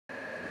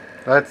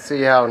Let's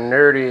see how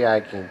nerdy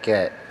I can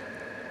get.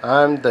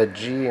 I'm the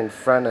G in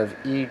front of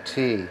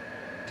E.T.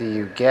 Do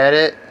you get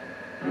it?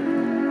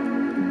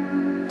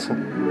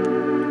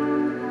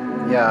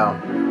 Yeah.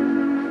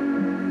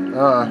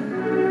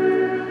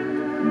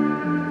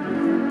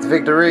 It's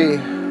victory. You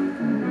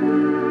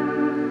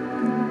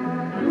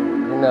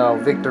know,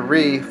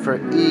 victory for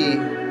E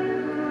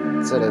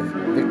instead of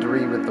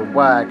victory with the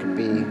Y could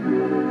be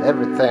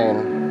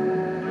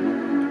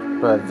everything.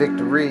 But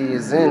victory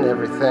is in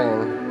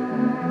everything.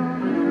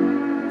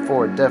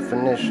 For a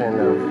definition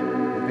of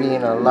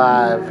being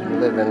alive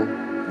and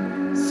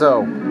living.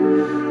 So,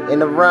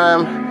 in a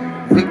rhyme,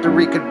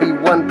 victory could be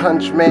One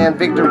Punch Man,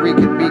 victory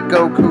could be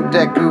Goku,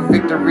 Deku,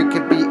 victory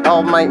could be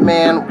All Might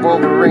Man,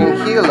 Wolverine,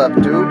 heal up,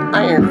 dude.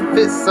 Iron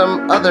Fist,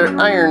 some other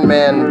Iron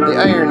Man, the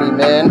irony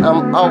man.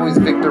 I'm always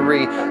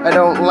victory. I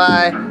don't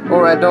lie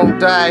or I don't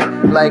die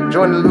like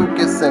Jordan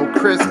Lucas and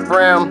Chris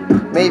Brown.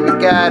 Maybe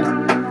God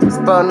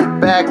spun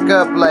back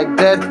up like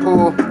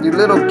Deadpool. You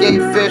little gay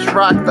fish,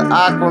 rock the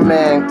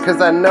Aquaman.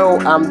 Cause I know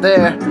I'm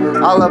there,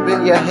 all up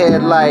in your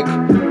head like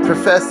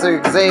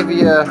Professor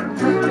Xavier.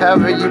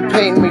 However you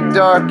paint me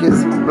dark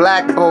is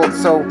Black Bolt,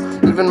 so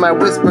even my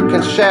whisper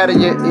can shatter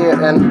your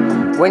ear.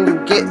 And when you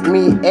get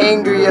me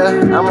angrier,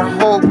 I'm a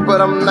Hulk,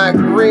 but I'm not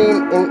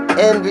green and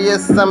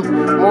envious. I'm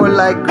more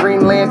like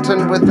Green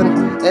Lantern with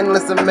an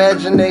endless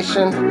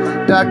imagination.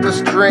 Doctor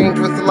Strange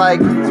with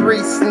like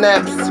 3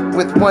 snaps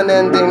with one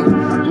ending.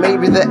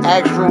 Maybe the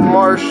actual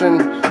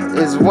Martian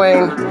is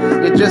Wayne.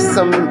 You're just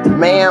some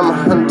ma'am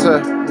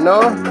hunter,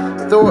 no?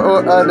 Thor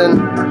or Odin.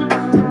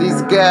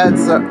 These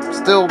gods are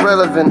still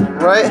relevant,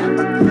 right?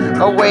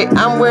 Oh wait,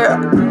 I'm where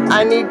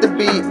I need to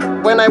be.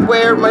 When I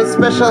wear my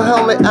special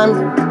helmet,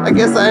 I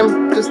guess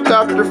I'm just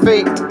Dr.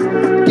 Fate.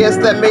 Guess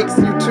that makes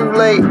you too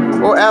late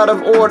or out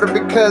of order,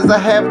 because I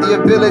have the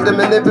ability to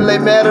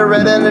manipulate matter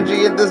and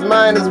energy in this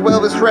mind as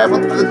well as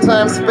travel through the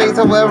time space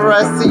however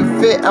I see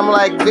fit. I'm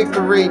like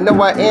victory, no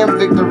I am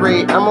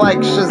victory. I'm like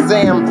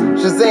Shazam,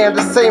 Shazam,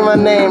 just say my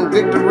name,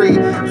 victory.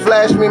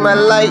 Flash me my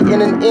light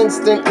in an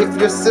instant if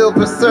you're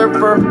Silver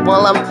Surfer.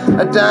 While I'm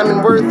a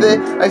diamond worth it,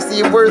 I see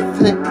you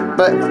worth it,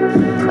 but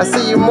I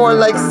see you more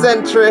like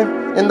Sentry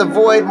in the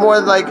void, more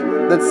like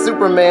than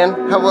Superman.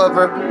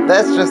 However,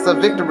 that's just a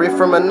victory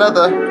from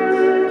another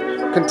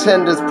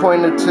contender's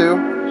point of view.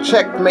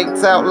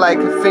 Checkmates out like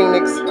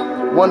Phoenix,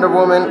 Wonder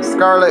Woman,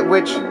 Scarlet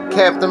Witch,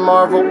 Captain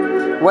Marvel.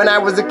 When I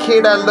was a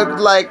kid, I looked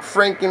like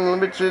Franklin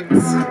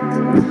Richards.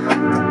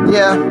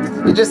 Yeah,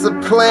 you're just a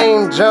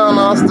plain John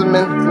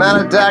Osterman, not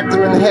a Dr.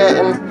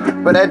 Manhattan.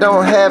 But I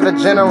don't have a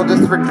general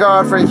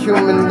disregard for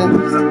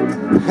humanity's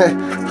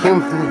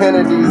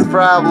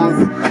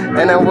problems,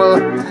 and I will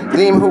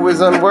deem who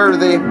is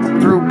unworthy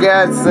through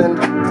godsend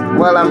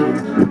while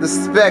I'm the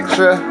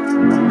Spectra.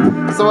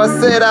 So I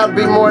said I'd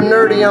be more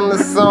nerdy on the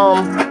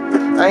song.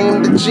 I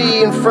am the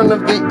G in front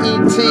of the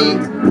E.T.,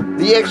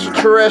 the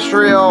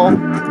extraterrestrial,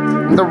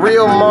 the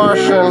real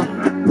Martian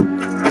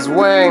is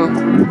Wayne.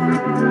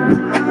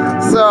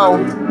 So,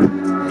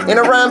 in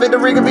a rhyme,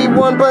 victory could be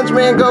One Punch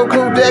Man,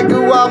 Goku,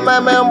 Deku, All Might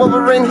Man,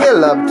 Wolverine,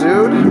 heal up,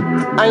 dude.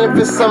 I am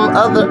for some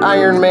other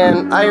Iron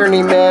Man,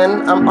 irony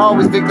man. I'm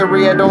always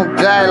victory, I don't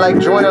die like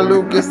Jordan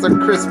Lucas or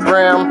Chris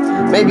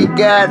Brown. Maybe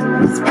God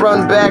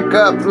spawned back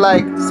up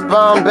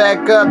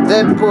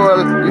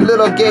Deadpool. You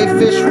little gay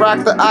fish,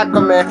 rock the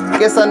Aquaman.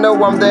 Guess I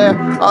know I'm there,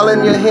 all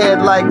in your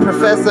head like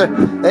Professor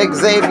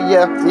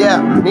Xavier.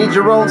 Yeah, need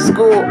your own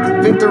school,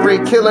 victory,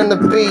 killing the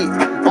beat.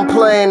 I'm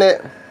playing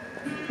it.